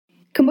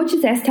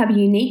Kombucha Zest have a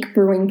unique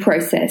brewing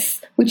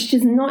process, which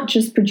does not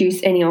just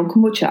produce any old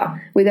kombucha.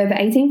 With over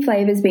 18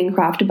 flavours being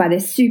crafted by their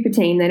super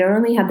team, they not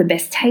only have the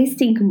best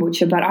tasting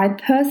kombucha, but I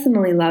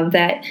personally love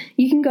that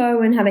you can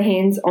go and have a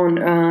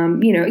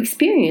hands-on,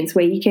 experience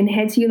where you can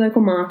head to your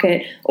local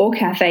market or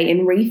cafe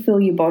and refill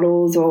your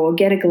bottles or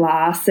get a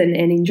glass and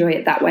enjoy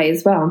it that way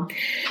as well.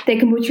 Their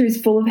kombucha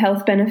is full of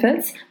health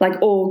benefits, like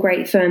all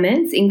great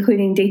ferments,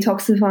 including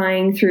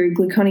detoxifying through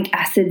gluconic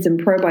acids and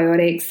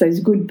probiotics, those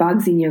good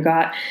bugs in your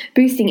gut,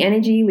 boosting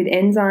energy with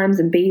enzymes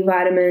and B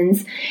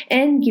vitamins,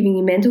 and giving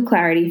you mental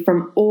clarity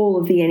from all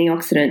of the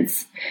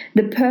antioxidants.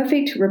 The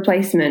perfect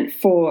replacement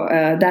for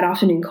that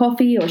afternoon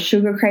coffee or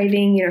sugar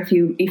craving.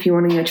 If you're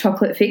wanting a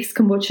chocolate fix,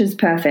 kombucha is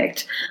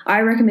perfect. I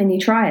recommend you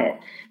try it.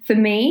 For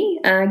me,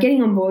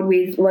 getting on board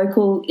with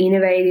local,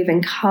 innovative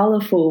and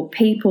colourful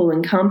people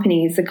and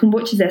companies, the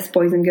Kombucha Zest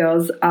boys and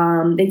girls,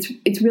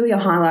 it's really a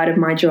highlight of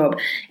my job,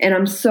 and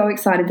I'm so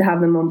excited to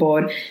have them on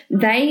board.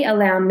 They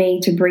allow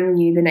me to bring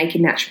you the Naked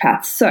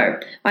Naturopath. So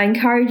I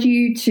encourage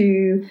you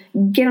to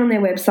get on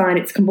their website,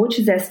 it's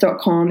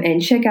kombuchazest.com,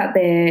 and check out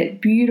their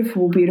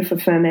beautiful, beautiful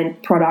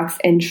ferment products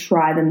and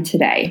try them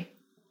today.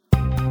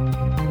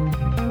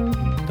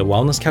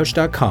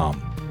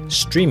 TheWellnessCouch.com,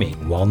 streaming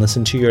wellness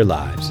into your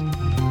lives.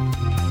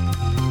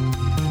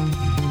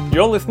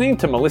 You're listening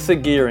to Melissa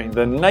Gearing,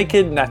 the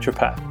Naked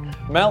Naturopath.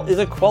 Mel is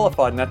a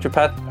qualified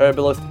naturopath,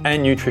 herbalist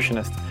and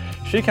nutritionist.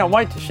 She can't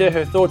wait to share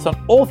her thoughts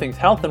on all things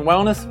health and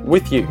wellness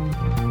with you.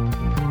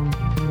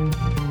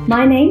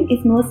 My name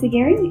is Melissa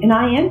Gearing and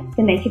I am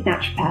the Naked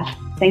Naturopath.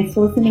 Thanks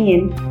for listening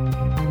in.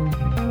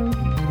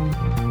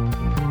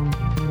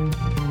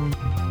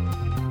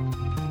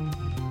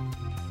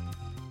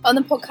 On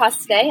the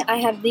podcast today, I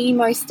have the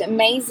most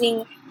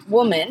amazing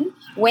woman.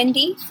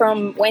 Wendy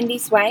from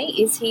Wendy's Way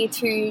is here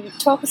to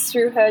talk us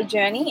through her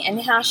journey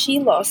and how she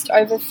lost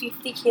over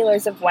 50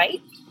 kilos of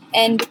weight,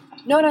 and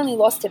not only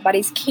lost it but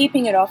is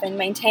keeping it off and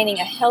maintaining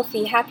a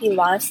healthy, happy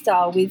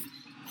lifestyle with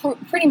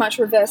pretty much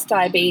reverse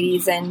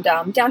diabetes and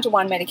down to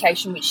one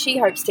medication, which she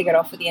hopes to get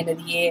off at the end of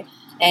the year.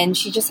 And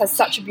she just has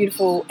such a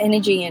beautiful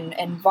energy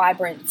and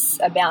vibrance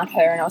about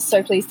her, and I was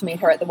so pleased to meet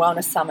her at the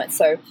Wellness Summit.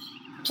 So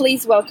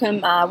please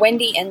welcome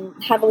Wendy and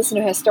have a listen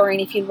to her story.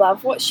 And if you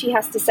love what she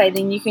has to say,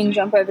 then you can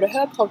jump over to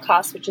her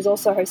podcast, which is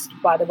also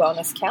hosted by the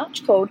Wellness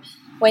Couch, called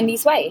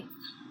Wendy's Way.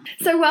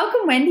 So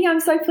welcome, Wendy. I'm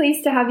so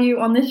pleased to have you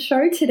on the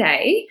show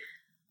today.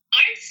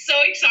 I'm so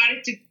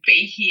excited to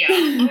be here.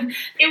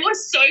 It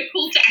was so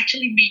cool to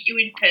actually meet you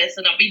in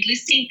person. I've been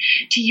listening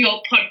to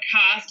your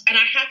podcast, and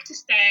I have to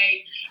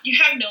say, you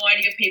have no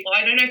idea, people.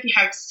 I don't know if you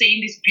have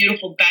seen this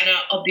beautiful banner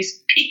of this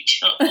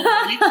picture on the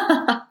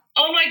list.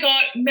 Oh, my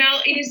God,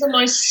 Mel, it is the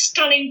most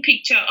stunning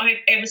picture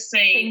I've ever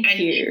seen. Thank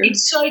you.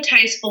 It's so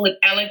tasteful and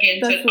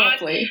elegant. That's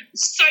lovely. I'm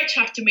so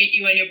chuffed to meet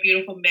you and your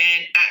beautiful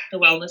man at the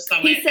Wellness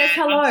Summit. He says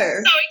hello.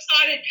 I'm so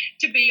excited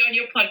to be on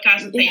your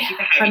podcast, and thank you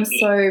for having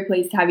me. I'm so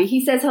pleased to have you.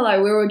 He says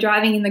hello. We were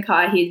driving in the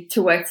car here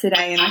to work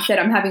today, and I said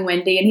I'm having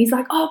Wendy, and he's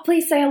like, oh,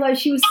 please say hello.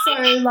 She was so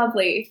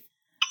lovely.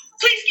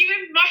 Please give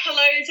him my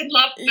hellos and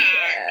love back.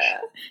 Yeah.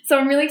 So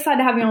I'm really excited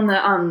to have you on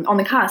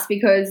the cast,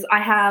 because I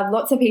have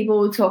lots of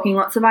people talking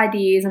lots of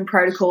ideas and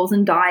protocols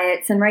and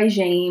diets and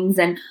regimes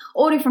and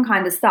all different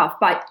kinds of stuff.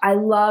 But I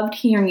loved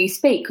hearing you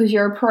speak, because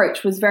your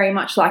approach was very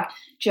much like,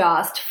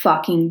 just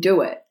fucking do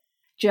it.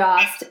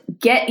 Just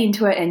get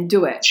into it and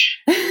do it.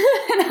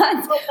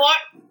 So what?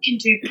 You can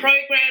do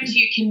programs,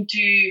 you can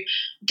do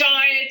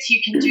diets,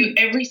 you can do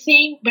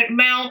everything. But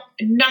Mel,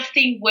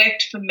 nothing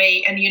worked for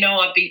me. And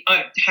I've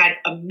had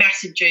a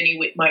massive journey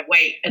with my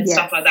weight and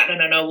stuff like that,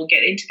 and I know we'll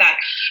get into that.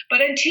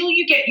 But until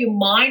you get your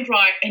mind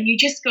right and you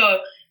just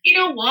go, you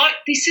know what?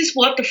 This is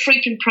what the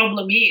freaking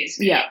problem is.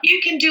 Yeah.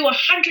 You can do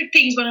 100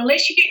 things, but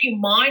unless you get your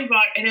mind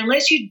right and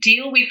unless you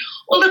deal with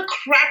all the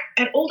crap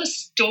and all the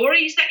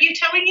stories that you're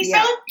telling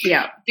yourself,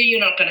 then you're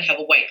not going to have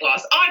a weight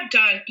loss. I've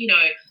done,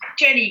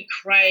 Jenny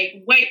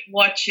Craig, Weight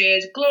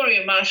Watchers,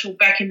 Gloria Marshall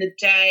back in the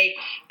day,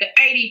 the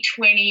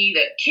 80-20,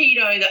 the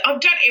keto, I've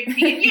done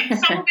everything. And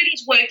some of it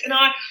has worked. And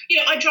I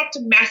dropped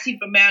a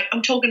massive amount.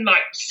 I'm talking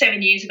like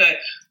 7 years ago.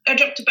 I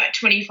dropped about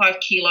 25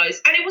 kilos,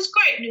 and it was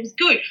great and it was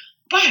good.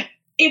 But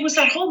it was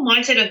that whole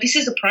mindset of, this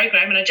is a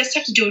program and I just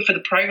have to do it for the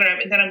program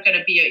and then I'm going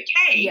to be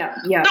okay. Yeah.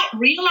 Not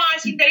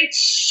realizing that it's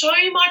so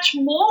much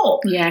more.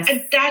 Yes.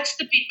 And that's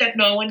the bit that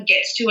no one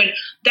gets to. And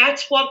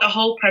that's what the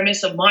whole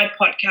premise of my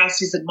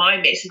podcast is, and my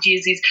message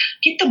is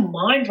get the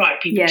mind right,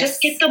 people. Yes.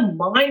 Just get the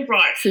mind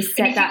right. So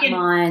set that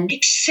mind.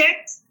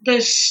 Accept the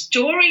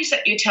stories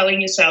that you're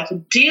telling yourself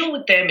and deal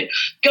with them, and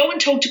go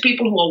and talk to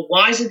people who are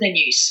wiser than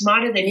you,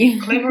 smarter than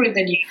you, cleverer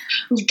than you,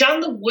 who've done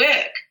the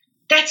work.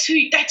 That's who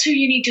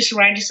you need to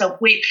surround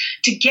yourself with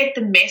to get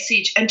the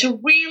message and to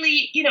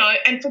really,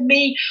 and for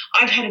me,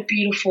 I've had a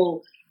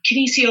beautiful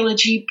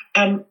kinesiology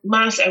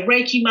master, a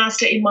Reiki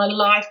master in my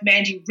life,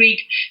 Mandy Rigg.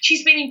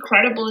 She's been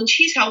incredible, and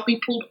she's helped me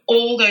pull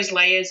all those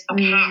layers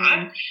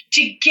apart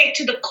to get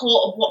to the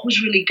core of what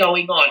was really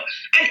going on.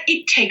 And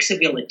it takes a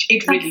village.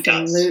 It really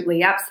does.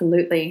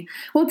 Absolutely.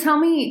 Well, tell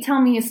me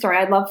a story.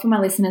 I'd love for my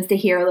listeners to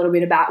hear a little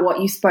bit about what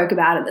you spoke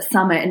about at the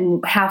summit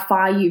and how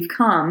far you've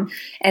come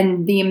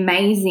and the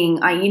amazing,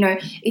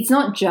 it's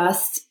not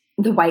just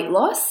the weight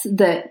loss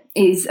that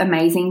is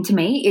amazing to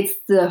me. It's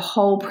the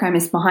whole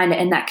premise behind it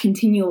and that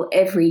continual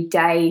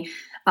everyday,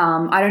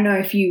 I don't know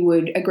if you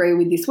would agree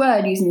with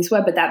using this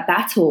word, but that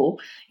battle,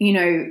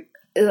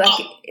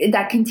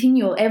 that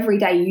continual every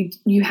day,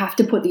 you have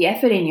to put the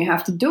effort in, you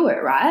have to do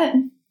it, right?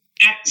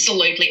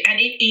 Absolutely. And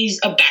it is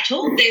a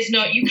battle.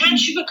 You can't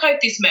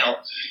sugarcoat this, Mel.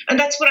 And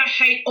that's what I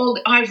hate.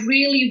 I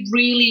really,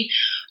 really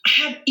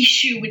have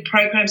issue with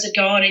programs that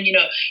go on and,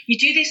 you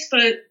do this for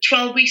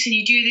 12 weeks and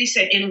you do this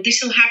and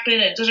this will happen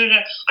and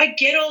da-da-da. I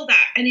get all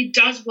that and it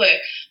does work.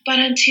 But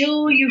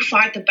until you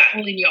fight the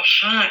battle in your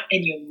heart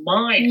and your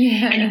mind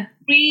and you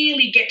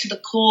really get to the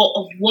core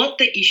of what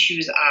the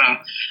issues are.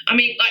 I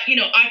mean,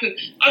 I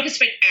could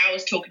spend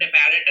hours talking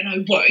about it and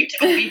I won't.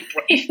 I'll be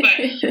brief.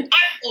 But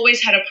I've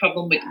always had a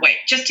problem with weight,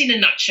 just in a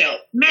nutshell.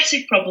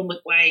 Massive problem with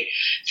weight.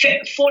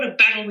 Fought a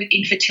battle with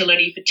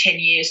infertility for 10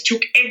 years.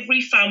 Took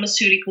every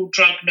pharmaceutical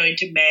drug known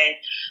to man.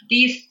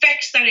 The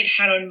effects that it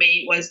had on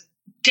me was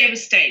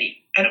devastating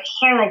and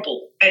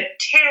horrible and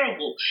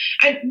terrible,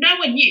 and no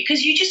one knew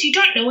because you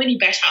don't know any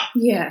better.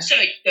 Yeah. So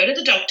you go to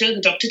the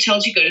doctor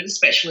tells you go to the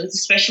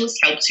specialist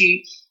helps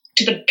you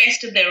to the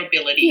best of their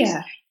abilities.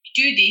 Yeah.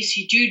 You do this,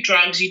 you do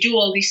drugs, you do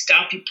all this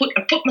stuff.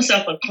 I put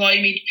myself on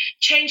Clomid,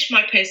 changed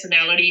my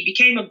personality,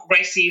 became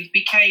aggressive,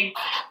 became,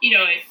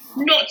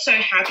 not so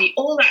happy,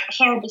 all that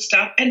horrible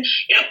stuff, and,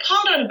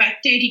 piled on about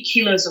 30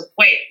 kilos of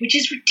weight, which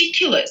is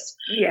ridiculous.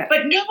 Yeah.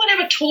 But no one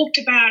ever talked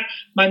about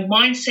my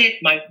mindset,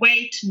 my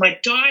weight, my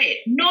diet.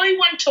 No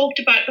one talked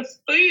about the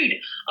food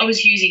I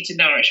was using to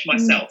nourish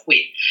myself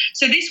with.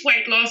 So this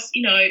weight loss,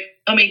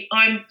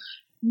 I'm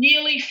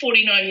nearly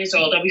 49 years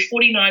old. I'll be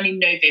 49 in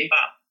November.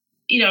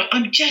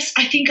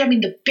 I think I'm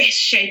in the best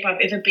shape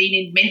I've ever been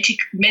in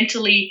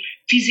mentally,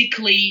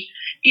 physically,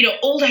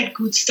 all that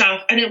good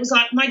stuff. And it was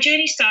like my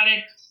journey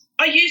started,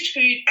 I used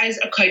food as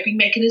a coping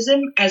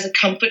mechanism, as a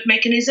comfort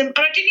mechanism, and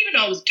I didn't even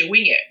know I was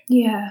doing it.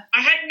 Yeah.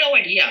 I had no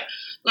idea.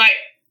 Like,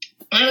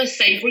 I'm a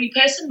savoury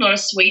person, not a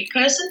sweet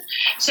person.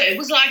 So it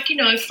was like,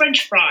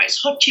 French fries,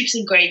 hot chips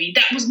and gravy.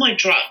 That was my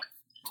drug.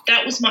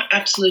 That was my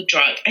absolute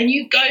drug. And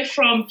you go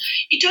from,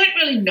 you don't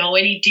really know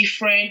any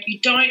different. You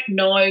don't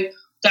know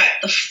that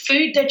the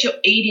food that you're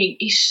eating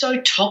is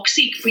so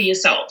toxic for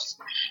yourself,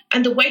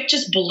 and the weight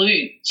just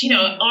balloons.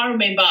 I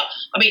remember,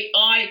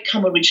 I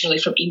come originally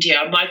from India.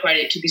 I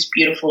migrated to this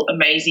beautiful,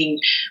 amazing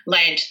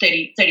land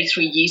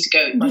 33 years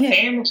ago with my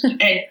family,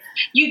 and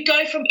you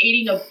go from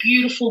eating a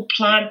beautiful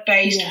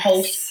plant-based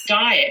whole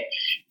diet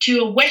to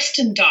a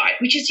Western diet,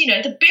 which is,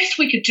 the best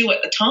we could do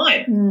at the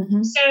time.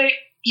 Mm-hmm. So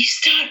you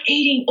start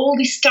eating all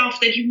this stuff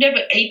that you've never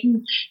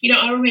eaten.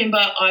 I remember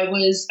I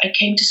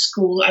came to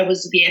school, I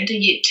was at the end of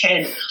year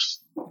 10.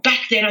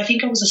 Back then, I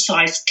think I was a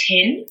size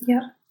 10.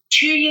 Yeah.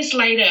 2 years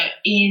later,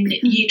 in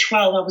year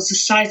 12, I was a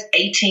size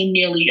 18,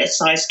 nearly a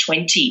size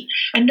 20.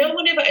 And no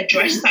one ever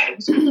addressed that. It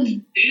was all the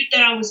food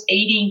that I was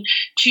eating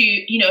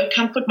to,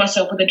 comfort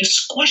myself with and to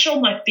squash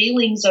all my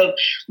feelings of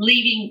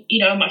leaving,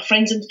 my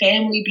friends and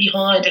family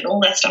behind and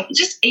all that stuff.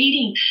 Just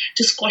eating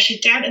to squash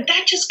it down. And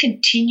that just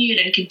continued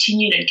and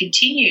continued and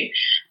continued.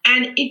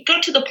 And it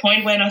got to the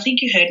point when I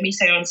think you heard me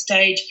say on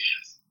stage,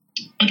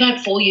 about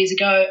 4 years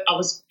ago, I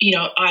was,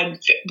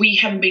 we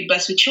haven't been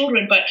blessed with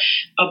children, but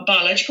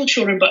biological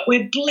children, but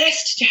we're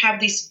blessed to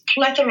have this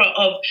plethora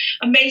of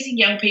amazing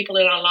young people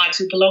in our lives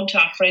who belong to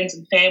our friends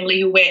and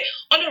family, who we're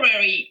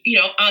honorary,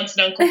 aunts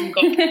and uncles and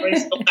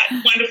godparents and all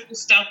that wonderful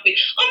stuff.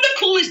 I'm the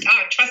coolest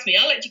aunt, trust me,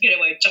 I'll let you get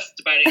away with just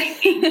about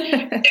anything,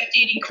 except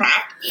eating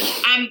crap.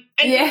 And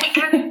we were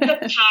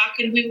at the park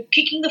and we were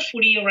kicking the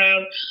footy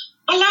around.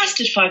 I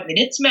lasted 5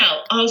 minutes,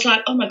 Mel. I was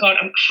like, oh, my God,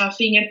 I'm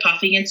huffing and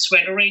puffing and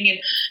sweatering. And,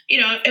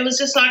 it was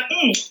just like,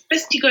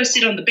 best to go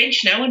sit on the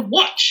bench now and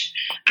watch.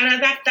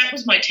 And that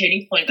was my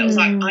turning point. I was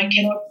like, I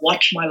cannot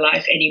watch my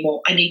life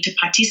anymore. I need to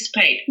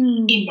participate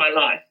in my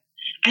life.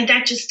 And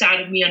that just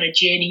started me on a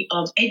journey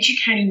of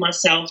educating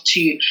myself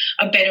to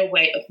a better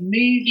way of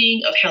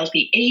moving, of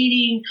healthy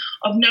eating,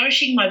 of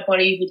nourishing my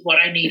body with what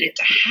I needed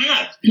to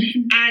have.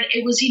 And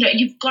it was,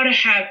 you've got to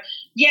have,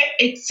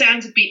 it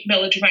sounds a bit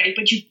melodramatic,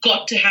 but you've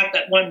got to have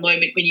that one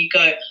moment when you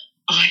go,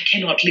 I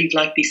cannot live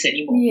like this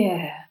anymore.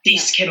 Yeah.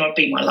 This cannot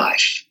be my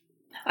life.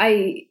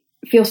 I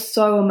feel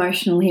so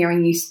emotional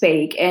hearing you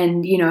speak,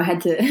 and I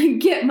had to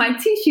get my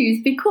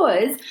tissues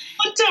because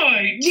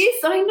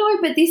I know,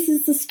 but this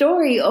is the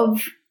story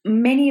of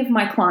many of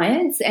my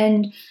clients,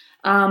 and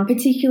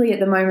particularly at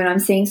the moment I'm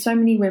seeing so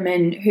many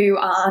women who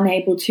are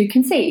unable to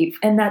conceive,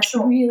 and that's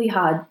really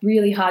hard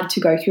to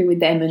go through with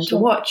them and to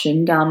watch,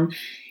 and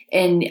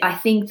I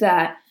think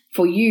that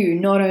for you,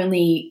 not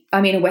only,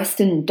 a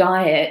Western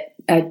diet,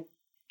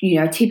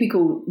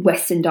 typical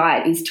Western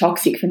diet is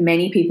toxic for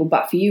many people,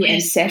 but for you,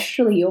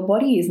 ancestrally, your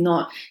body is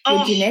not,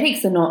 your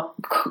genetics are not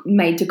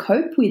made to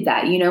cope with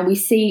that. We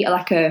see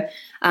like a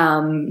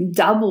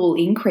double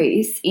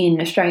increase in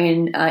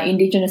Australian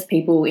Indigenous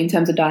people in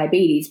terms of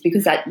diabetes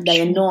because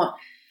they are not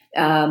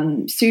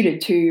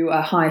suited to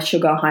a high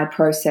sugar, high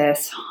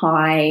process,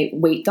 high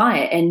wheat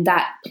diet, and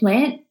that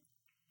plant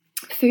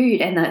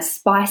food and that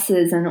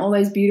spices and all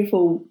those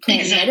beautiful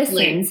plant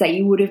medicines that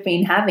you would have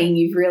been having,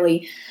 you've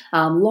really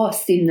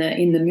lost in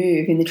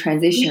the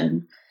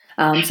transition.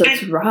 So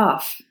it's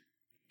rough.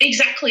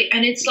 Exactly.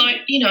 And it's like,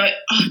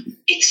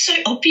 it's so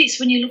obvious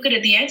when you look at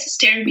it. The answer's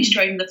staring me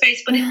straight in the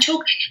face, but it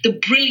took the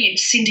brilliant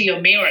Cindy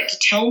O'Meara to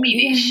tell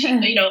me this.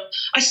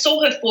 I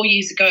saw her 4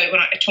 years ago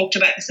when I talked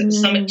about this at the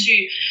summit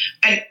too,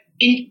 and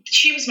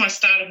she was my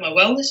start of my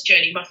wellness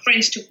journey. My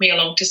friends took me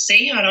along to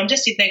see her, and I'm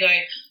just sitting there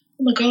going,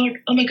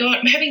 oh my God,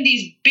 I'm having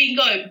these bing,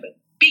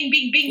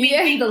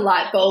 bing, the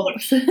light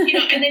bulbs. And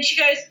then she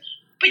goes,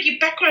 but your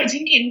background's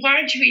Indian, why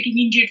aren't you eating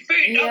Indian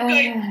food? I'm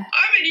going,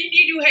 I'm an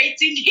Indian who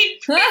hates Indian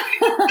food.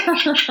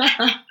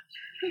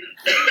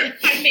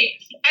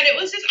 And it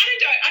was just,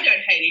 I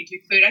don't hate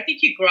Indian food. I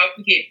think you grow up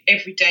with it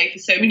every day for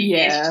so many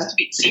years, you're just a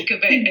bit sick of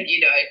it,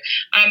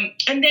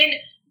 and then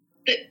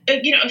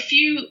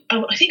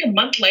I think a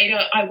month later,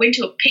 I went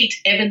to a Pete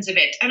Evans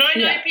event. And I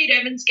know Pete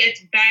Evans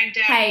gets banged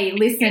out. Hey,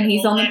 listen,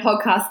 he's on the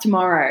podcast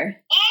tomorrow.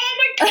 Oh,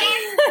 my God.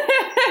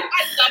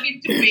 I love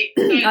him to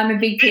bits. I'm a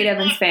big Pete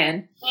Evans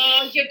fan.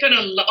 Oh, you're going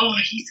to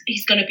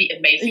he's going to be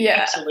amazing. Yeah.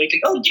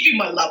 Absolutely. Oh, give him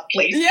my love,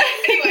 please. Yeah.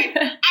 Anyway,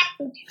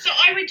 so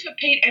I went to a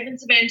Pete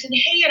Evans event, and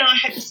he and I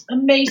had this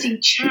amazing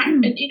chat.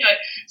 And,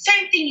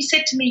 same thing, he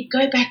said to me,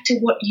 go back to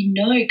what you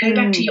know, go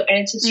back to your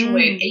ancestral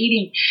way of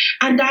eating.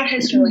 And that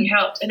has really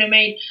helped. And I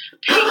mean,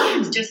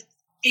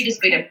 it has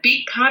been a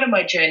big part of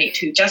my journey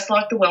too, just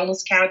like the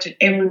Wellness Couch and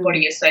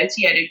everybody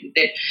associated with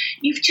it.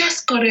 You've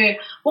just got to,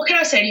 what can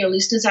I say to your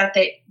listeners out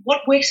there?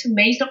 What works for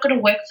me is not going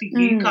to work for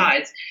you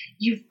guys.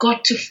 You've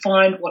got to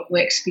find what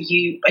works for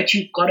you, but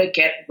you've got to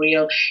get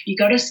real. You've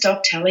got to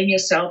stop telling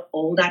yourself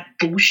all that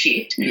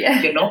bullshit. Yeah.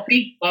 You're not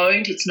big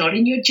boned. It's not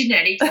in your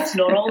genetics. It's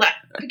not all that.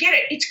 Forget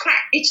it. It's crap.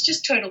 It's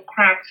just total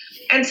crap.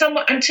 And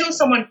until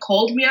someone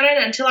called me on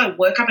it, until I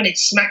woke up and it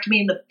smacked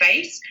me in the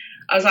face,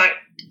 I was like,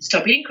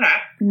 stop eating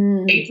crap,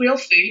 eat real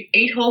food,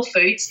 eat whole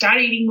food, start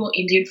eating more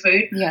Indian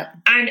food. Yeah.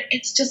 And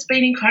it's just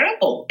been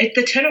incredible. The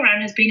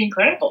turnaround has been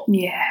incredible.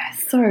 Yeah,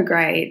 so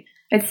great.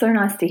 It's so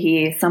nice to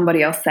hear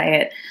somebody else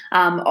say it.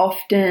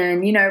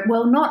 Often,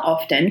 not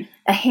often,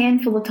 a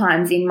handful of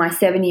times in my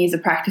 7 years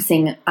of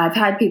practicing, I've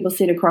had people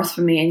sit across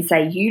from me and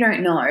say, you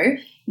don't know,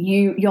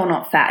 you're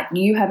not fat.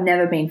 You have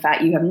never been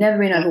fat. You have never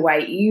been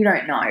overweight. You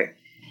don't know.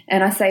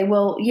 And I say,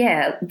 well,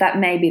 yeah, that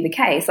may be the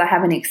case. I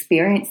haven't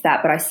experienced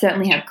that, but I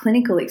certainly have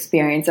clinical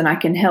experience and I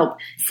can help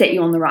set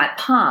you on the right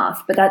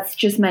path. But that's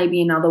just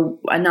maybe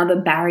another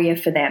barrier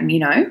for them,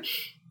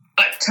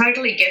 I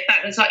totally get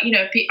that. It's like,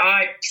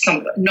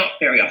 not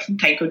very often,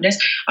 thank goodness,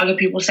 other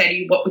people say to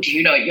you, what would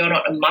you know? You're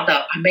not a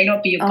mother. I may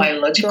not be a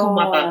biological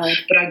mother,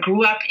 but I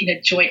grew up in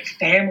a joint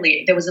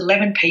family. There was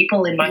 11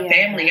 people in my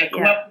family. I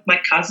grew up with my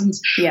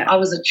cousins. Yeah. I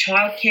was a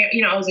childcare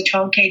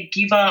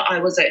giver. I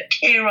was a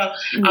carer.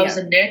 I was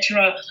a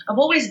nurturer. I've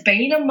always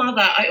been a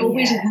mother. I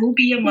always will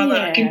be a mother.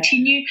 I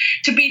continue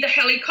to be the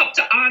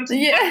helicopter aunt,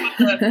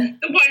 the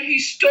one who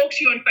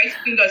stalks you on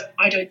Facebook and goes,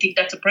 I don't think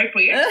that's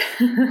appropriate.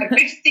 I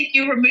best think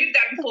you remove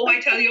that before I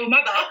tell your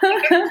mother.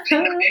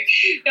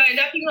 No,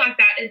 nothing like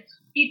that. And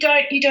you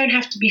don't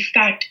have to be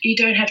fat. You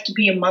don't have to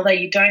be a mother.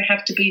 You don't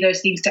have to be those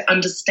things to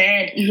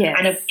understand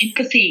and have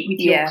empathy with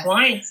your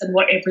clients and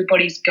what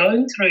everybody's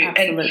going through.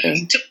 Absolutely.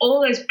 And to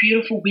all those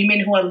beautiful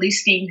women who are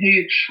listening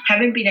who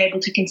haven't been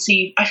able to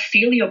conceive, I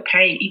feel your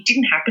pain. It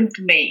didn't happen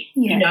for me.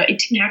 Yeah. It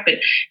didn't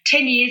happen.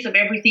 10 years of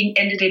everything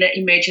ended in an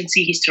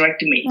emergency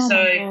hysterectomy. Oh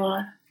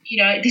so,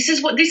 this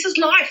is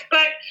life.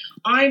 But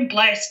I'm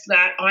blessed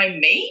that I'm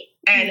me.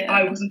 And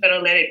I wasn't going to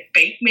let it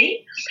beat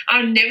me.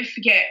 I'll never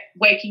forget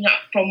waking up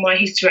from my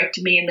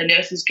hysterectomy and the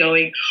nurses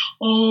going,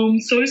 oh, I'm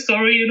so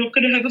sorry, you're not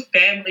going to have a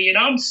family. And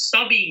I'm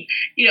sobbing.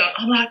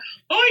 I'm like,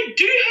 I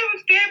do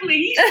have a family.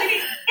 He's sitting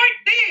right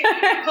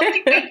there.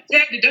 Holding me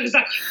down. The doctor's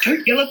like,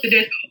 don't yell at the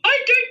nurse.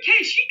 I don't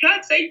care. She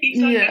can't say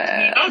things like that to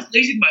me. I was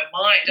losing my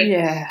mind.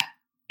 And,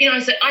 I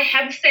said, I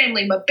have a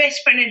family. My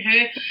best friend and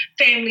her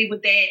family were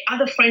there.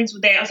 Other friends were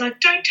there. I was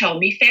like, don't tell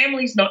me.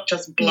 Family's not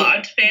just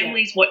blood.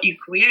 Family's what you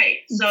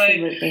create. So,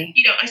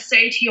 I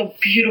say to your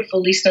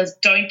beautiful listeners,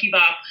 don't give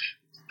up.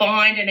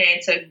 Find an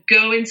answer.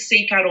 Go and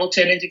seek out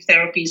alternative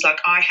therapies like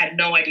I had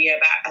no idea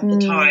about at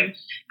the time.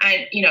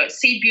 And,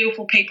 see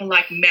beautiful people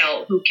like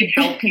Mel who can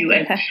help you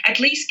and at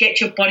least get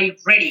your body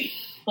ready.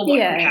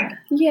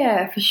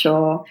 Yeah, for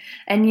sure.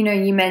 And,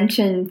 you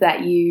mentioned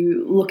that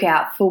you look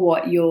out for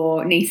what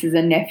your nieces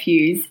and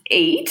nephews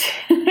eat.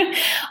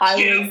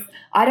 I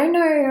I don't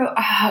know.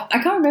 I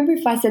can't remember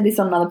if I said this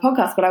on another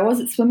podcast, but I was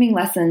at swimming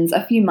lessons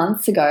a few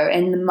months ago,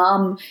 and the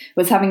mum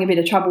was having a bit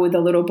of trouble with a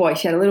little boy.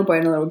 She had a little boy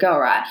and a little girl,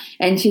 right?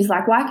 And she's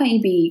like, why can't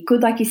you be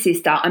good like your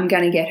sister? I'm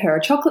going to get her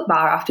a chocolate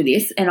bar after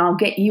this, and I'll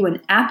get you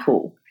an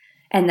apple.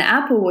 And the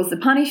apple was the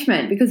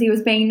punishment because he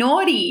was being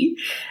naughty.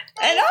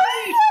 And I was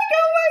like,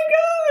 oh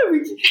my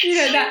God. You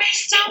know, that.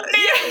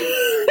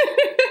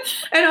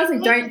 And I was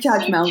like, don't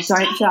judge, Mel,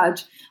 don't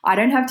judge. I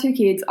don't have 2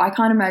 kids. I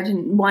can't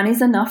imagine. One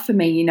is enough for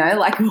me, you know,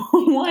 like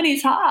one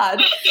is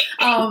hard.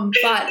 But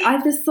I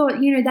just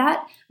thought, you know,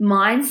 that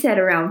mindset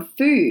around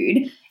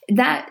food,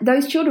 that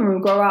those children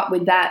will grow up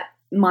with that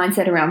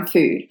mindset around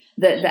food,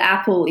 that the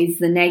apple is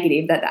the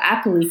negative, that the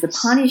apple is the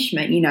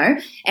punishment, you know.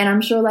 And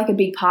I'm sure like a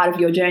big part of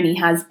your journey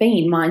has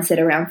been mindset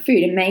around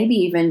food, and maybe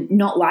even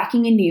not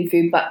liking Indian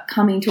food but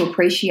coming to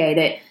appreciate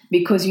it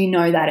because you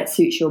know that it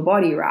suits your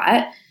body,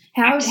 right?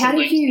 How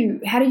did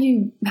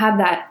you have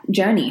that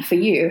journey for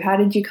you? How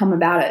did you come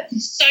about it?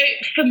 So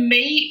for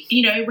me,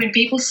 you know, when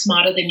people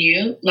smarter than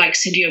you, like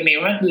Cindy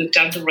O'Meara, who have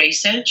done the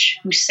research,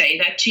 who say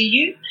that to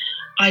you,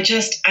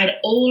 and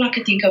all I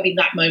could think of in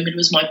that moment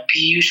was my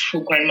beautiful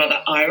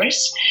grandmother,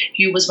 Iris,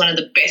 who was one of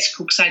the best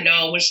cooks I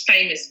know and was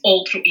famous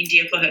all through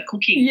India for her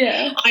cooking.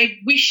 Yeah. I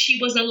wish she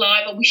was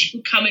alive. I wish she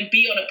could come and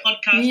be on a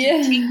podcast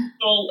and teach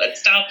all that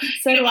stuff.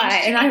 So do I,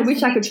 and I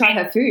wish I could try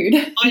her food.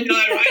 I know,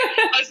 right?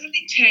 I was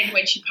only 10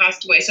 when she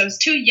passed away, so I was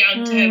too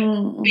young to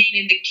have been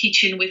in the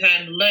kitchen with her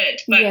and learned.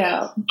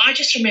 But I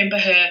just remember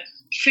her.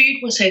 Food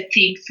was her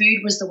thing.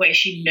 Food was the way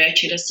she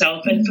nurtured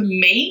herself. And for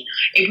me,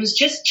 it was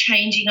just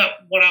changing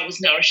up what I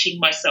was nourishing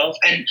myself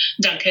and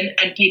Duncan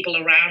and people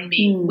around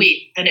me with.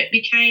 And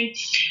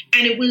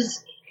it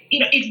was, you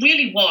know, it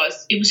really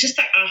was. It was just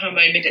that aha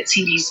moment at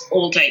Cindy's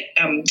all-day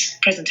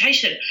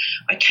presentation.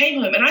 I came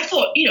home and I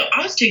thought, you know,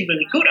 I was doing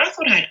really good. I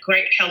thought I had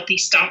great, healthy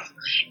stuff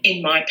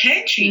in my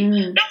pantry.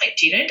 No, I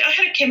didn't. I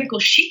had a chemical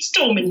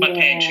shitstorm in my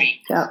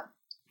pantry. Yeah.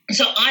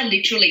 So I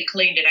literally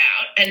cleaned it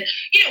out, and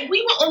you know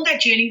we were on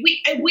that journey.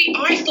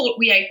 I thought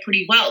we ate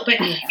pretty well, but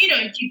you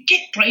know you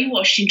get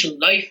brainwashed into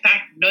low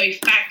fat, no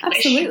fat,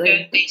 less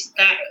sugar, this,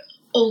 that,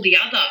 all the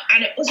other,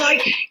 and it was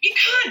like you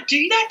can't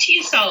do that to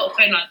yourself,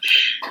 and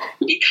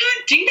you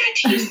can't do that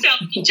to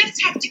yourself. You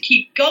just have to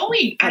keep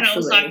going. And I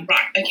was like,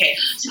 right, okay.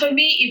 So for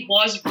me, it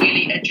was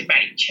really a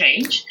dramatic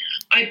change.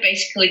 I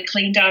basically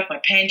cleaned out my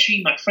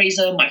pantry, my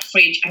freezer, my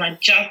fridge, and I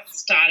just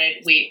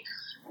started with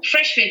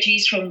fresh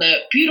veggies from the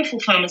beautiful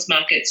farmers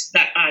markets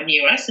that are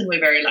near us, and we're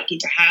very lucky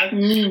to have.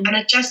 And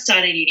I just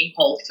started eating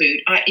whole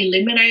food. I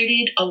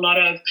eliminated a lot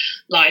of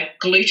like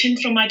gluten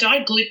from my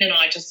diet. Gluten and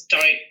I just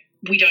don't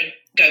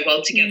go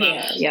well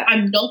together.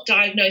 I'm not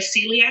diagnosed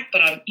celiac,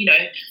 but I'm, you know,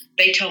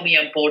 they tell me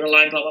I'm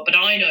borderline, blah, blah, but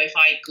I know if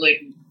I eat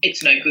gluten,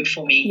 it's no good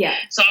for me.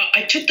 So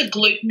I took the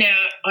gluten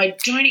out. I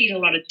don't eat a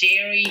lot of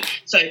dairy,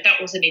 so that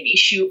wasn't an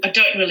issue. I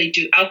don't really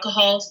do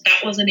alcohols.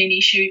 That wasn't an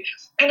issue.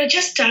 And I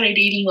just started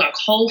eating like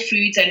whole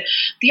foods. And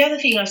the other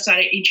thing I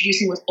started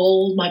introducing was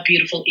all my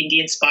beautiful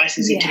Indian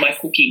spices into my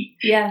cooking.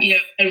 You know,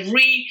 I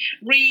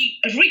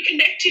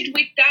reconnected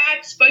with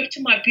that, spoke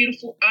to my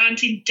beautiful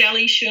aunt in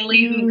Delhi,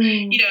 Shirley, who,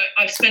 you know,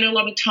 I've spent a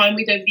lot of time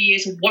with over the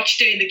years,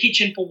 watched her in the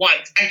kitchen for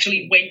once,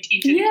 actually went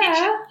into the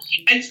kitchen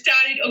and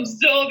started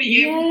absorbing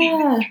everything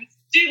that she was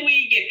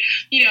doing. And,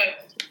 you know,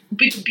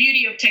 with the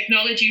beauty of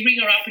technology, ring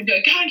her up and go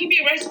and give me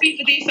a recipe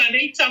for this, I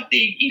need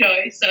something, you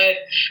know. So,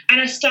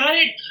 and I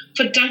started,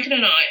 for Duncan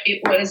and I,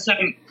 it was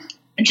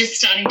just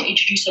starting to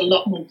introduce a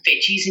lot more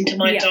veggies into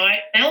my diet.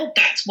 Now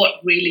that's what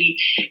really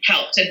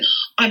helped. And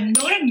I'm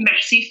not a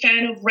massive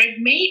fan of red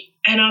meat,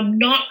 and I'm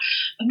not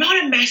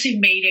a massive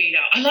meat eater.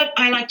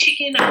 I like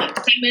chicken, I like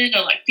salmon,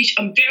 I like fish.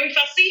 I'm very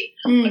fussy.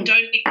 I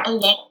don't eat a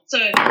lot, so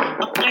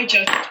I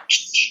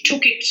just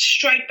took it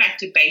straight back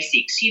to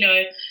basics. You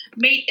know,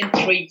 meat and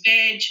 3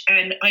 veg.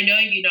 And I know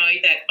you know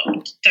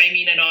that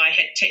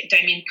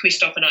Damien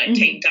Christoph and I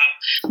teamed up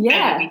and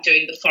we'll be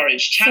doing the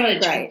Forage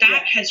Challenge. So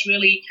that has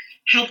really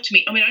helped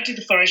me. I mean, I did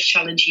the Forage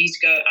Challenge years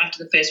ago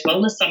after the first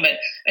Wellness Summit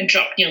and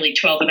dropped nearly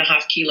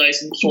 12.5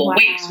 kilos in 4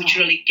 weeks, which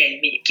really gave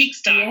me a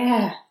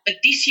kickstart. But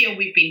this year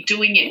we've been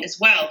doing it as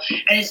well.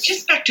 And it's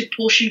just back to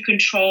portion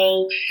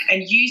control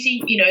and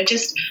using, you know,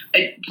 just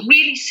a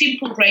really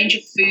simple range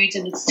of foods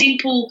and a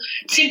simple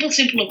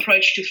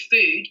approach to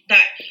food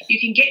that you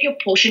can get your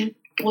portion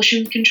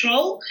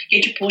control,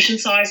 get your portion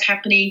size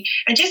happening,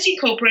 and just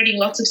incorporating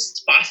lots of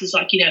spices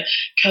like, you know,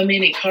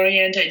 cumin and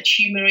coriander and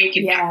turmeric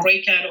and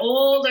paprika and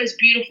all those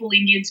beautiful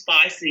Indian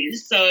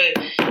spices. So,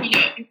 you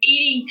know,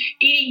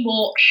 eating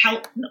more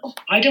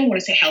I don't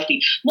want to say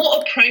healthy, more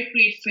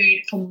appropriate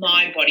food for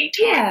my body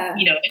type,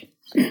 you know,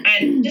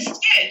 and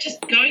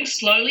just going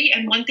slowly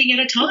and one thing at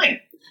a time.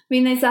 I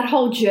mean, there's that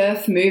whole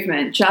JERF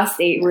movement, just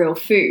eat real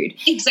food.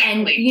 Exactly.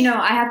 And, you know,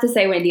 I have to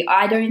say, Wendy,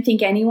 I don't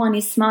think anyone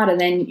is smarter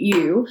than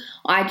you.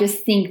 I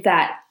just think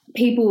that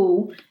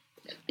people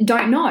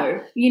don't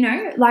know, you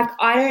know. Like,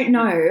 I don't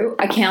know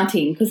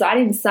accounting because I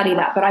didn't study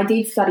that, but I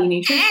did study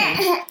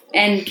nutrition.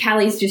 And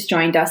Callie's just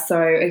joined us,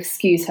 so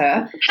excuse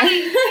her.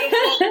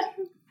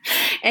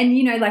 And,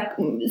 you know, like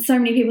so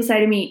many people say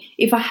to me,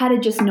 if I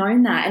had just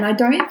known that, and I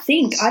don't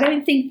think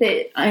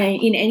that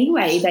in any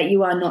way that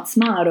you are not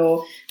smart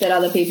or that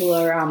other people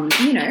are,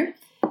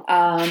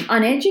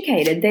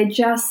 uneducated.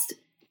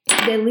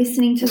 They're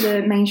listening to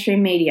the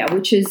mainstream media,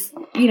 which is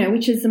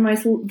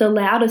the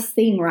loudest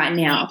thing right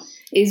now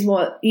is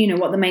what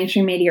the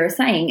mainstream media are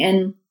saying.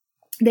 And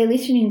they're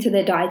listening to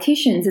their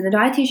dietitians, and the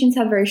dietitians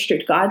have very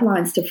strict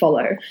guidelines to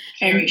follow,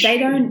 and they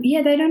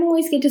don't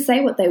always get to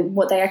say what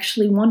they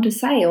actually want to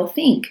say or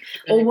think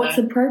or what's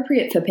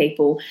appropriate for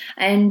people.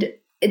 And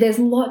there's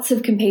lots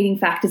of competing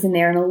factors in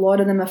there, and a lot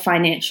of them are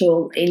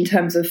financial in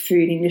terms of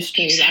food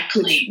industry.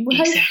 Exactly.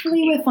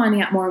 Hopefully we're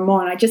finding out more and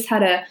more. And I just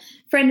had a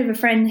friend of a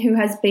friend who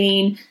has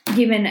been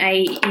given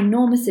a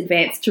enormous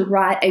advance to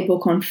write a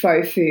book on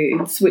faux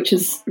foods, which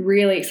is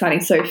really exciting.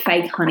 So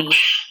fake honey,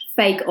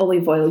 fake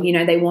olive oil, you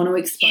know, they want to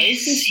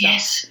expose this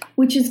stuff,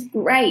 which is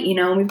great, you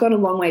know, and we've got a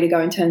long way to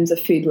go in terms of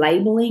food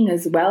labeling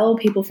as well.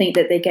 People think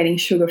that they're getting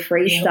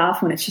sugar-free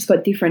stuff when it's just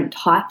got different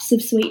types of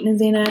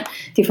sweeteners in it,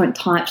 different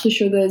types of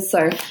sugars.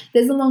 So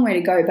there's a long way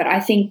to go, but I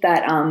think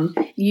that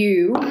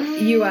you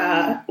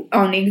are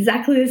on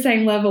exactly the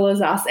same level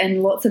as us,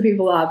 and lots of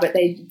people are, but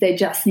they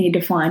just need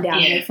to find out.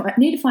 They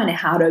need to find out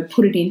how to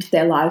put it into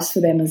their lives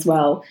for them as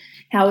well,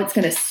 how it's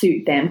going to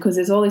suit them, because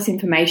there's all this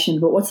information,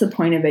 but what's the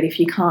point of it if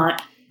you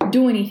can't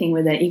do anything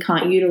with it, you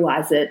can't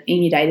utilize it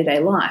in your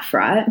day-to-day life,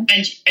 right?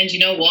 And you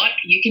know what?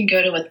 You can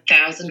go to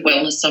 1,000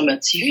 wellness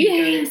summits. You can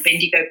go to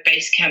Bendigo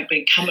Base Camp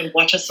and come and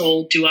watch us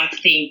all do our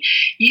thing.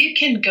 You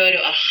can go to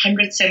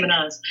 100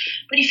 seminars.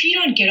 But if you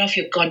don't get off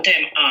your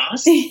goddamn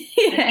ass and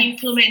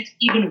implement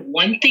even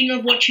one thing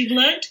of what you've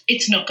learned,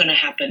 it's not going to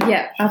happen.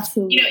 Yeah,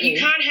 absolutely. You know,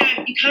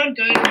 you can't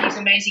go to these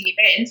amazing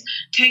events,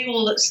 take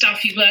all the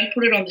stuff you've learned,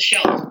 put it on the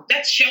shelf.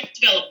 That's shelf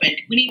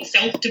development. We need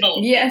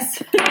self-development.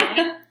 Yes.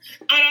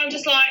 And I'm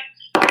just like,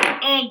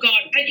 oh, God.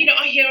 And, you know,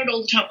 I hear it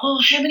all the time. Oh,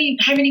 how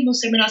many more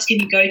seminars can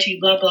you go to?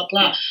 Blah, blah,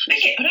 blah.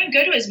 Okay, I don't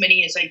go to as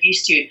many as I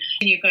used to.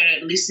 And you're going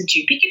to listen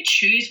to. Pick and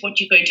choose what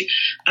you're going to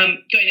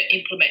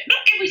implement. Not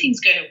everything's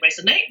going to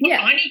resonate. What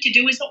I need to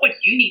do is not what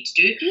you need to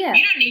do. Yeah.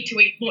 You don't need to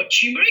eat more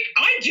turmeric.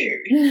 I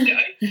do. You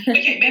know?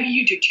 Okay, maybe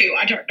you do too.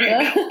 I don't know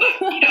about,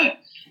 but, you know.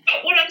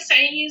 But what I'm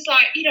saying is,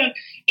 like, you know,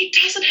 it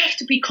doesn't have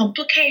to be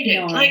complicated.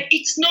 No. Like,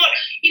 it's not,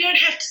 you don't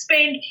have to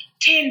spend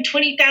 $10,000,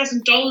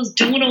 $20,000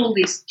 doing all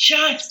this.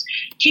 Just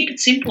keep it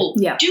simple.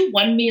 Yeah. Do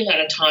one meal at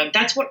a time.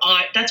 That's what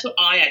I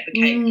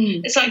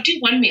advocate. It's like, do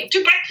one meal.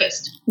 Do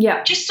breakfast.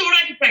 Yeah. Just sort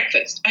out your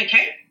breakfast,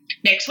 okay?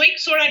 Next week,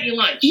 sort out your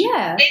lunch.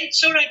 Yeah. Then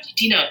sort out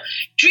your dinner.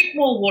 Drink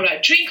more water.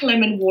 Drink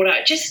lemon water.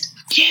 Just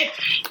get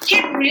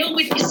real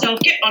with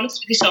yourself. Get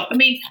honest with yourself. I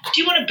mean,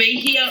 do you want to be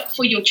here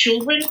for your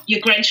children,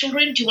 your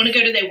grandchildren? Do you want to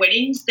go to their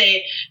weddings,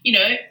 their, you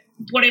know,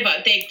 whatever,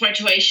 their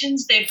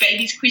graduations, their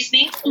babies'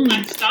 christenings, all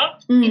that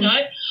stuff? You know,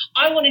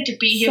 I wanted to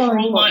be here for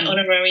all my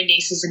honorary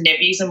nieces and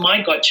nephews and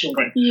my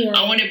godchildren. Yeah.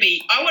 I want to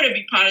be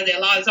part of their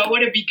lives. I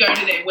want to be going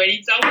to their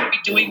weddings. I want to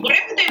be doing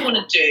whatever they want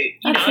to do. You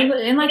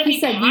Absolutely. know? And like you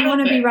said, you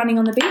want to be running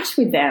on the beach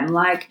with them.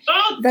 Like,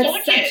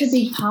 that's such a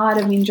big part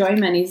of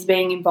enjoyment, is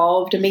being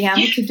involved and being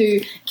able to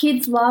do.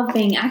 Kids love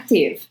being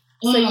active.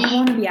 So you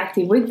want to be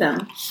active with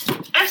them.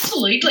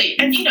 Absolutely.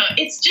 And, you know,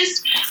 it's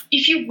just,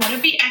 if you want to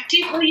be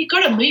active, well, you've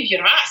got to move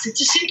your ass.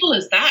 It's as simple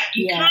as that.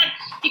 You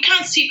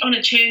can't sit on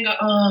a chair and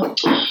go,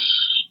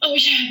 I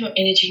wish I had more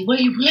energy. Well,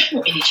 you will have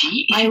more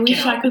energy if you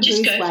wish I could just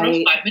lose go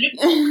weight. for a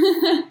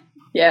 5-minute.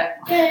 Yeah.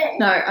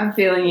 No, I'm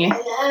feeling you.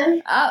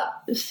 Oh,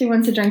 she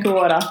wants a drink of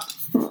water.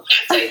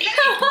 That's okay.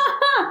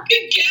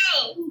 Good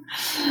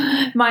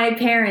girl. My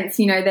parents,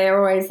 you know, they're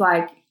always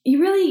like,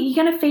 you're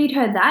going to feed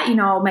her that? You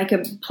know, I'll make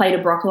a plate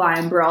of broccoli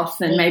and broth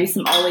and maybe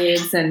some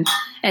olives and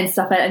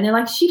stuff. And they're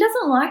like, she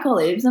doesn't like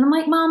olives. And I'm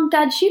like, Mom,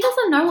 Dad, she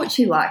doesn't know what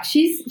she likes.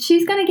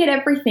 She's going to get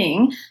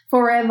everything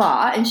forever,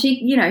 and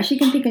she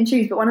can pick and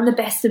choose. But one of the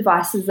best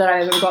advices that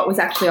I ever got was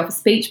actually off a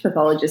speech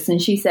pathologist,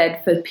 and she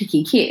said, for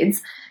picky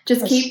kids,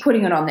 just keep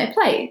putting it on their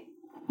plate.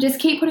 Just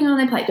keep putting it on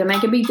their plate. Don't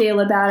make a big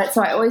deal about it.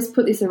 So I always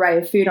put this array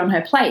of food on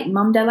her plate. And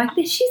Mum, Dad, like,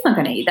 this, she's not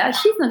going to eat that.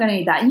 She's not going to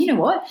eat that. And you know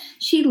what?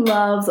 She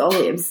loves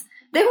olives.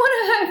 They're one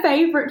of her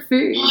favourite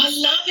foods. Oh, I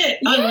love it.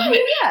 I love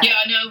it. Yeah,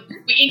 I know.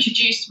 We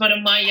introduced one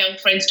of my young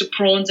friends to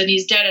prawns, and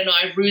his dad and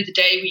I rue the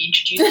day we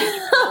introduced him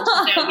to prawns.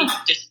 And now we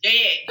just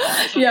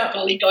stare.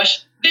 Golly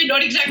gosh, they're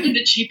not exactly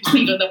the cheapest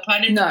thing on the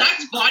planet. No.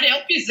 That's fine.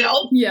 Help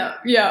yourself.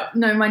 Yeah.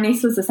 No, my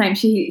niece was the same.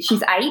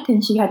 She's 8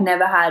 and she had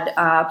never had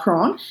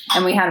prawn,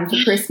 and we had them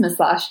for Christmas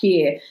last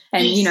year.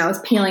 And, you know, I was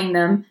peeling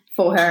them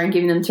for her and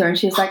giving them to her, and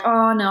she was like,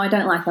 oh, no, I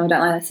don't like them.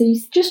 So you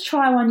just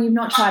try one. You've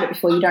not tried it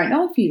before. You don't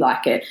know if you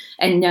like it.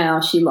 And now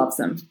she loves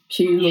them.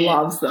 She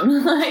loves them.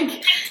 Like,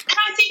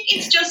 I think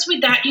it's just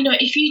with that, you know,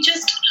 if you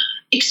just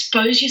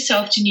expose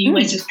yourself to new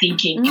ways of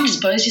thinking,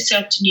 expose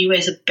yourself to new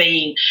ways of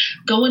being.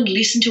 Go and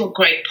listen to a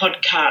great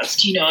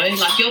podcast, you know,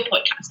 like your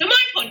podcast or my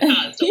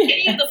podcast or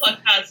any of the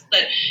podcasts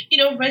that, you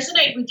know,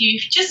 resonate with you.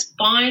 Just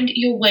find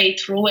your way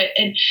through it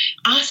and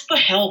ask for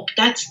help.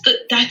 That's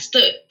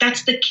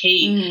the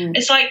key.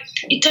 It's like,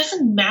 it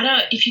doesn't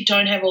matter if you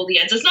don't have all the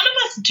answers. None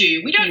of us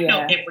do. We don't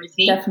know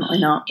everything. Definitely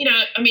not. You know,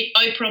 I mean,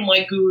 Oprah,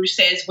 my guru,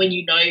 says when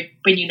you know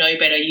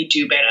better, you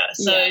do better.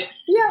 So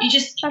you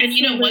just, absolutely. And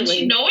you know, once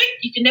you know it,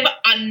 you can never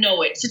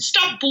unknow it. So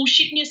stop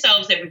bullshitting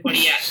yourselves,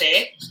 everybody out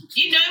there.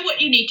 You know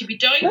what you need to be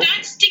doing.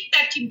 Don't stick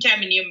that Tim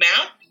Tam in your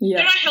mouth.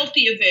 There are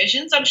healthier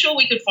versions. I'm sure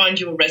we could find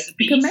you a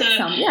recipe. You can make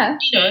some, you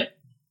know,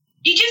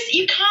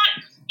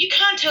 you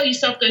can't tell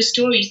yourself those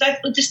stories. That's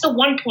just the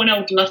one point I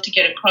would love to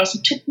get across.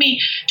 It took me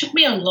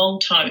a long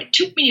time. It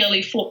took me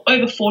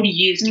over 40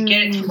 years to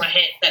get it through my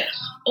head that,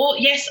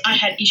 yes, I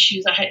had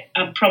issues, I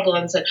had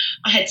problems, and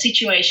I had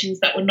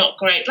situations that were not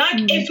great,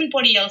 like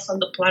everybody else on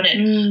the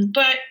planet.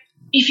 But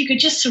if you could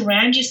just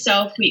surround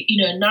yourself with,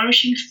 you know,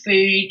 nourishing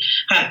food,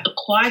 have a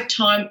quiet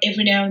time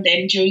every now and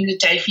then during the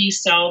day for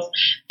yourself,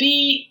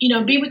 be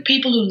with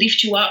people who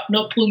lift you up,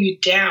 not pull you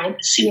down.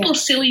 Simple,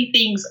 silly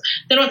things.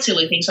 They're not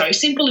silly things, sorry.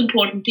 Simple,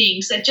 important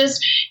things that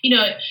just, you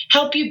know,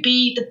 help you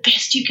be the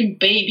best you can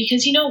be,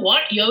 because you know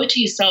what? You owe it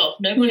to yourself,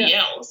 nobody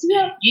else.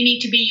 You need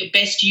to be your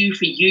best you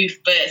for you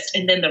first,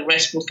 and then the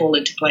rest will fall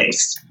into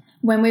place.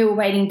 When we were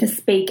waiting to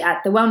speak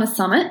at the Wellness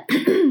Summit,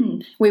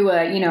 we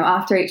were, you know,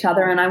 after each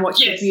other, and I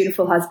watched your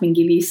beautiful husband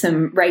give you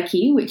some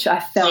Reiki, which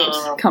I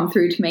felt come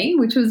through to me,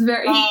 which was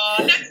very... Oh,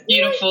 that's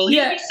beautiful.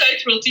 He'd be so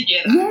thrilled to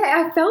hear that.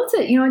 Yeah, I felt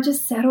it. You know, it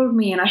just settled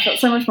me, and I felt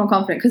so much more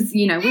confident because,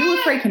 you know, we were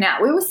freaking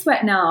out. We were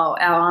sweating our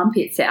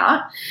armpits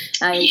out,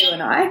 you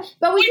and I,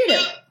 but we did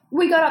it.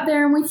 We got up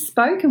there and we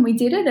spoke and we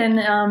did it,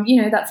 and, you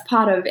know, that's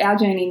part of our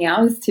journey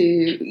now is to,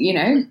 you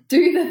know,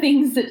 do the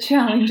things that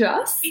challenge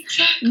us,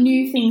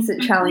 new things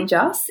that challenge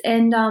us.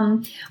 And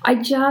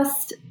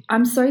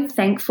I'm so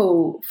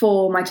thankful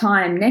for my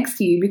time next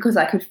to you because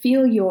I could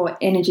feel your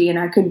energy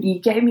and you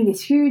gave me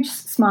this huge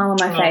smile on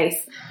my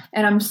face.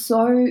 And I'm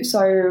so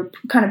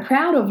kind of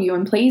proud of you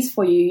and pleased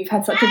for you. You've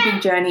had such a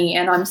big journey,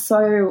 and I'm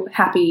so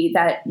happy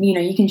that, you know,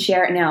 you can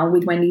share it now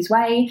with Wendy's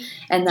Way,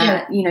 and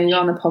that, you know, you're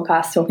on the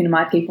podcast talking to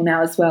my people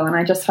now as well. And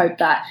I just hope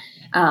that,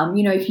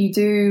 you know, if you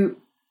do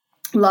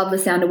love the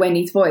sound of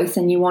Wendy's voice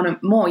and you want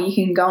it more, you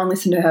can go and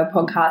listen to her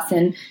podcast.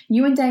 And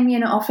you and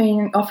Damien are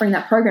offering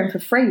that program for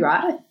free,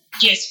 right?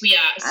 Yes, we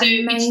are. So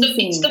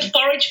it's the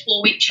Forage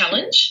 4-week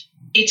challenge.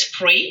 It's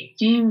free.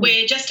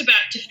 We're just about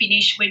to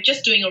finish. We're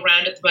just doing a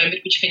round at the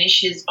moment, which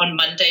finishes on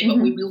Monday, but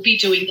we will be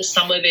doing the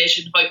summer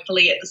version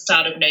hopefully at the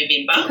start of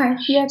November.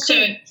 Okay, yeah, cool.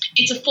 So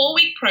it's a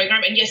 4-week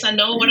program, and yes, I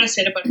know what I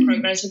said about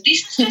programs, but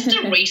this is just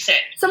a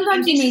reset.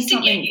 Sometimes you need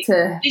something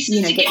to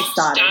get you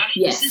started.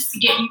 Yes. This is to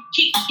get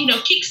you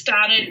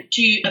kick-started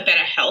to a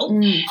better health,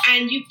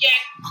 and you get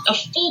a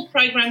full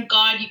program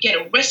guide, you get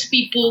a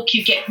recipe book,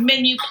 you get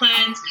menu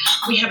plans.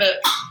 We have a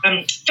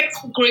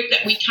Facebook group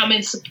that we come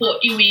and support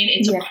you in.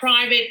 It's a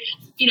private,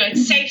 you know,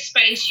 it's safe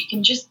space. You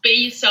can just be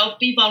yourself,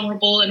 be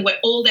vulnerable, and we're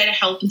all there to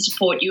help and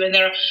support you. And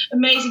there are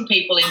amazing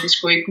people in this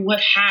group who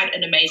have had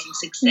an amazing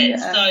success.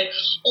 Yeah. So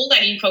all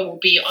that info will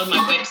be on my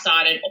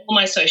website and all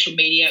my social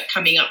media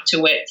coming up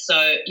to it.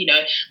 So, you know,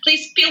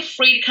 please feel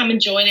free to come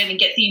and join it and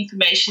get the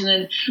information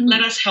and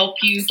let us help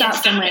you get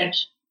started.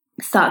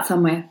 Start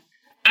somewhere.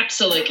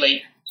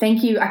 Absolutely.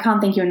 Thank you. I can't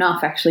thank you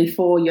enough, actually,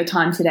 for your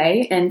time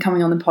today and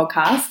coming on the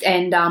podcast.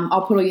 And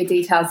I'll put all your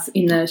details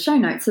in the show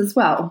notes as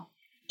well.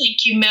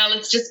 Thank you, Mel.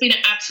 It's just been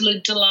an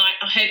absolute delight.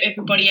 I hope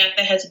everybody out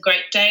there has a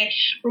great day.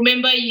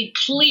 Remember, you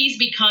please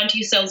be kind to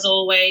yourselves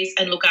always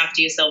and look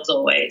after yourselves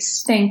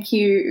always. Thank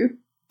you.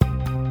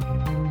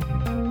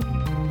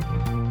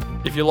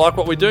 If you like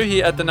what we do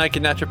here at The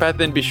Naked Naturopath,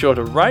 then be sure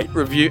to rate,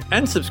 review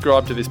and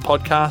subscribe to this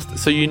podcast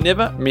so you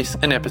never miss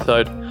an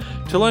episode.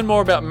 To learn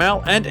more about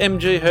Mel and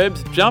MG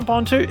Herbs, jump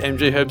onto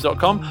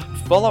mgherbs.com,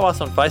 follow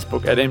us on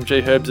Facebook at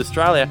MG Herbs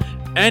Australia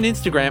and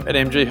Instagram at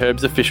MG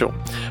Herbs Official.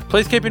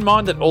 Please keep in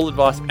mind that all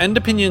advice and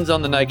opinions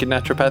on The Naked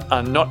Naturopath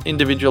are not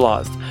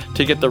individualised.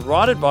 To get the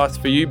right advice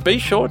for you, be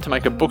sure to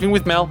make a booking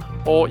with Mel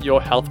or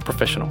your health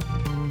professional.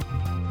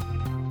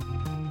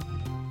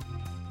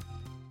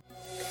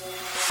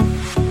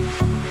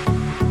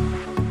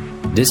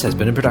 This has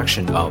been a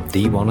production of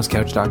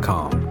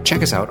TheWellnessCouch.com.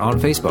 Check us out on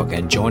Facebook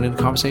and join in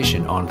the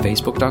conversation on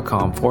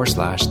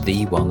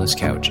Facebook.com/The Wellness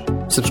Couch.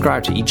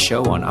 Subscribe to each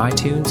show on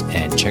iTunes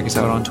and check us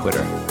out on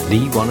Twitter.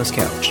 The Wellness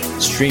Couch,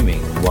 streaming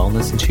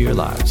wellness into your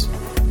lives.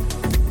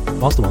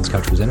 Whilst the Wellness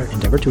Couch presenter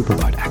endeavor to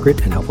provide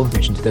accurate and helpful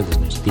information to their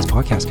listeners, these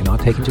podcasts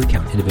cannot take into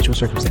account individual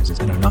circumstances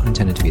and are not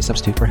intended to be a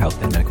substitute for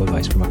health and medical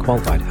advice from a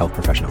qualified health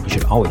professional. You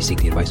should always seek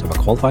the advice of a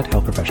qualified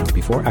health professional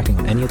before acting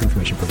on any of the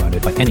information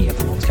provided by any of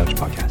the Wellness Couch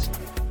podcasts.